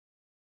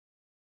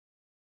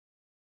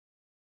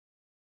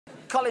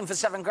Colin for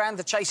 £7 grand.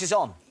 The chase is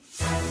on.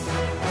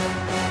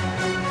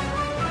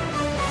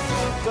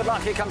 Good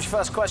luck. Here comes your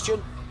first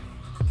question.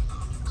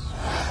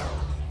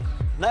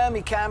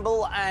 Naomi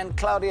Campbell and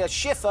Claudia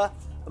Schiffer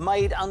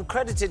made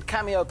uncredited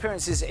cameo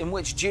appearances in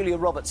which Julia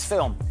Roberts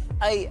film?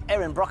 A.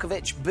 Erin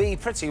Brockovich, B.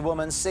 Pretty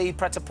Woman, C.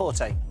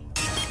 Pret-a-Porter.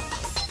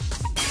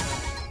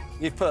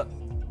 You've put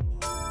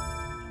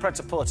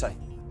Pret-a-Porter.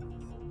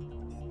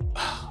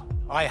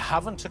 I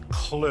haven't a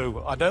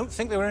clue. I don't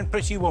think they were in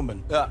Pretty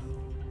Woman. Yeah.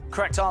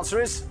 Correct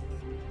answer is...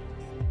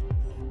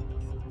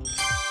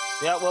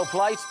 Yeah, well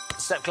played.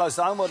 Step close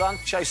to home. Well done.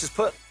 Chase has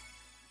put...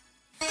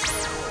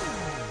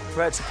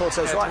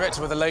 Pret-a-Porter's right.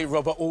 Directed by the late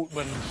Robert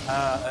Altman,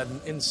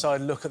 an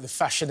inside look at the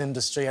fashion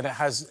industry, and it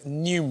has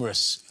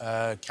numerous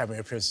cameo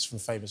appearances from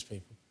famous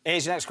people.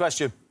 Here's your next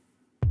question.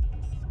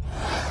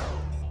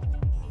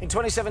 In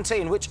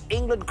 2017, which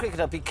England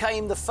cricketer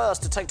became the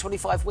first to take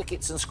 25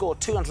 wickets and score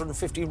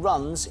 250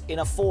 runs in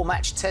a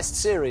 4-match Test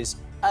series?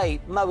 A.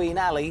 Moeen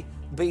Ali,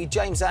 B.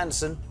 James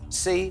Anderson,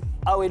 C.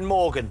 Owen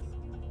Morgan.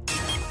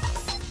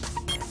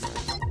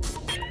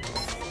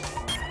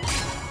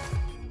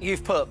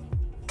 You've put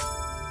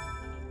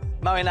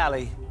Moeen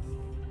Ali.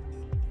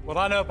 What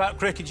I know about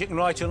cricket, you can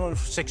write it on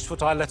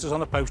 6-foot high letters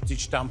on a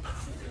postage stamp.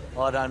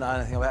 I don't know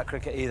anything about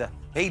cricket either.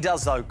 He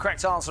does, though.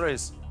 Correct answer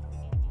is...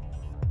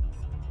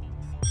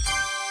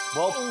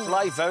 Well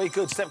played, very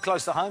good. Step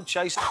close to home.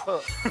 Chase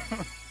put.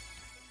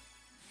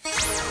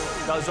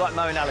 Goes right,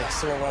 Moeen Ali. That's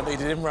the one where I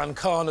needed Imran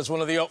Khan as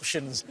one of the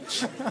options.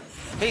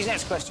 Here's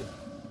next question.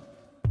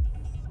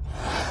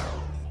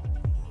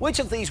 Which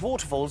of these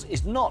waterfalls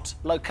is not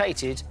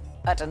located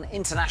at an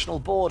international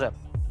border?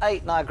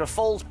 A. Niagara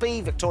Falls,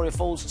 B. Victoria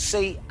Falls,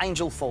 C.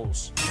 Angel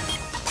Falls.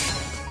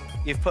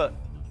 You've put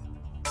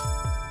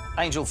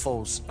Angel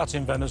Falls. That's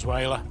in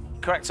Venezuela.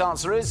 Correct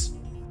answer is...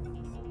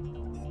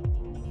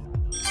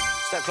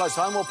 Step close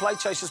to home, well played.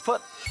 Chase has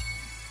put.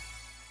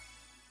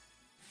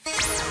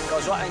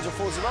 Goes right, Angel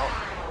Falls as well.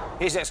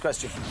 Here's the next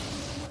question.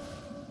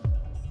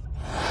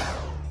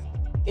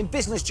 In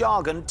business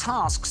jargon,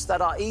 tasks that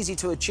are easy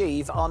to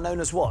achieve are known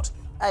as what?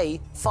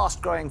 A.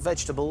 Fast-growing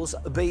vegetables,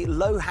 B.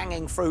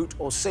 Low-hanging fruit,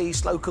 or C.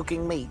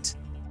 Slow-cooking meat.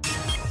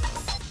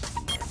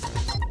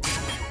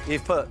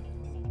 You've put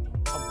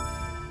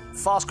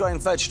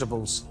fast-growing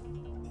vegetables.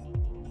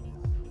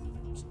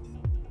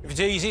 If it's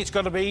easy, it's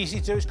got to be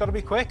easy too. It's got to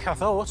be quick, I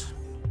thought.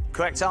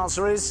 Correct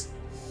answer is...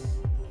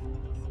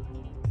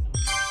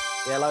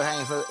 Yeah,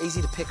 low-hanging fruit, easy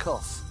to pick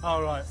off.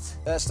 All right.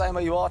 Staying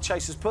where you are,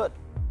 Chase has put.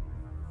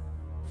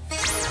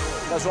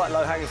 Goes right,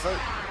 low-hanging fruit.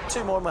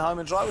 2 more and we're home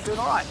and dry. We're doing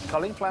all right.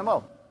 Colin, playing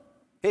well.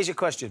 Here's your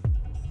question.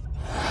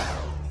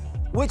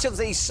 Which of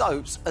these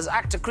soaps has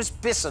actor Chris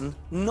Bisson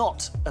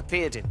not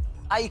appeared in?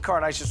 A.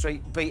 Coronation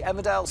Street, B.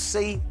 Emmerdale,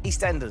 C.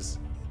 EastEnders.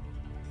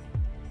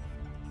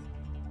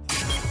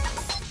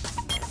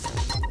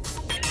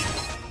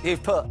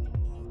 You've put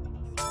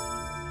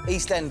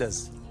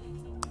EastEnders.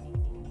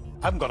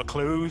 I haven't got a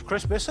clue who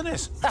Chris Bisson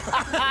is.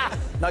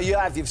 No, you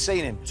have. You've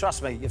seen him.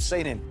 Trust me, you've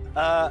seen him.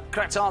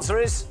 Correct answer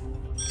is...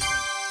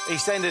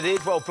 EastEnders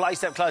did. Well played.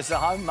 Step closer to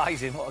home.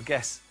 Amazing. What a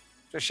guess.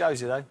 Just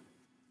shows you, though.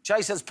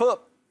 Chase has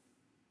put...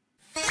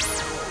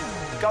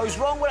 Goes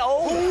wrong with...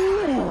 Oh!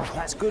 Ooh.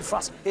 That's good for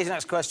us. Here's the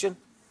next question.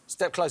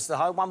 Step closer to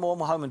home. 1 more and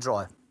we're home and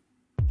dry.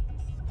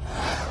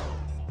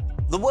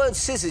 The word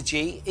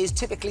syzygy is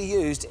typically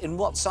used in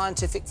what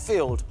scientific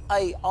field?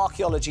 A.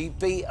 Archaeology,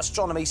 B.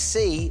 Astronomy,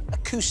 C.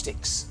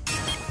 Acoustics.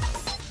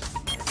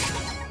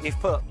 You've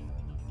put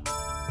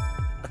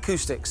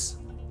acoustics.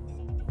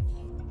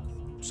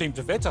 Seemed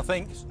to fit, I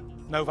think.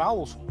 No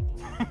vowels.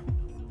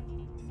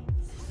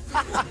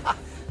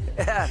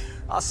 Yeah,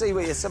 I see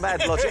where you're some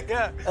mad logic.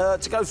 Yeah.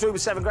 To go through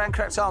with £7 grand,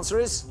 correct answer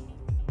is...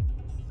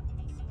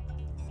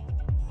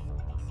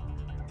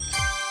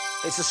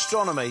 It's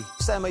astronomy.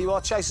 Stand where you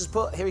are. Chase has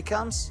put. Here he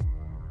comes.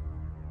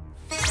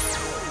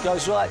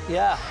 Goes right,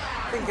 yeah.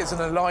 I think it's an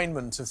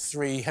alignment of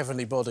 3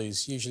 heavenly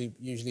bodies,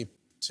 usually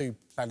 2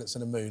 planets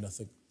and a moon, I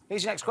think.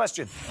 Here's your next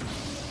question.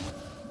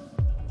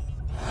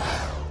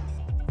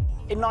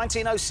 In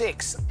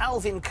 1906,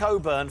 Alvin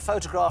Coburn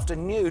photographed a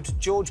nude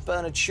George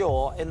Bernard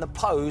Shaw in the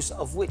pose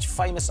of which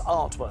famous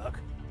artwork?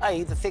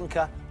 A. The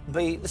Thinker,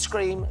 B. The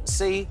Scream,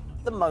 C.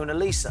 The Mona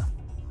Lisa.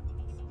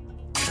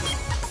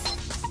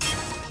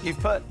 You've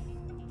put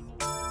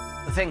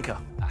The Thinker.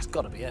 That's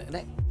got to be it, isn't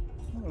it?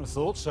 I would have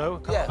thought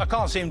so. Yeah. I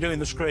can't see him doing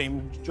the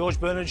Scream. George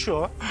Bernard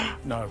Shaw?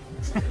 No.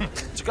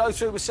 To go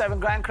through with £7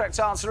 grand, correct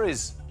answer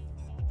is...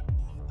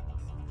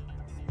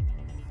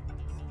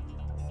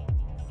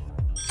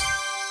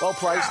 Well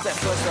played, step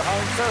close to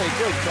home. Very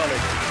good,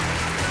 Colin.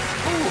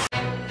 Ooh.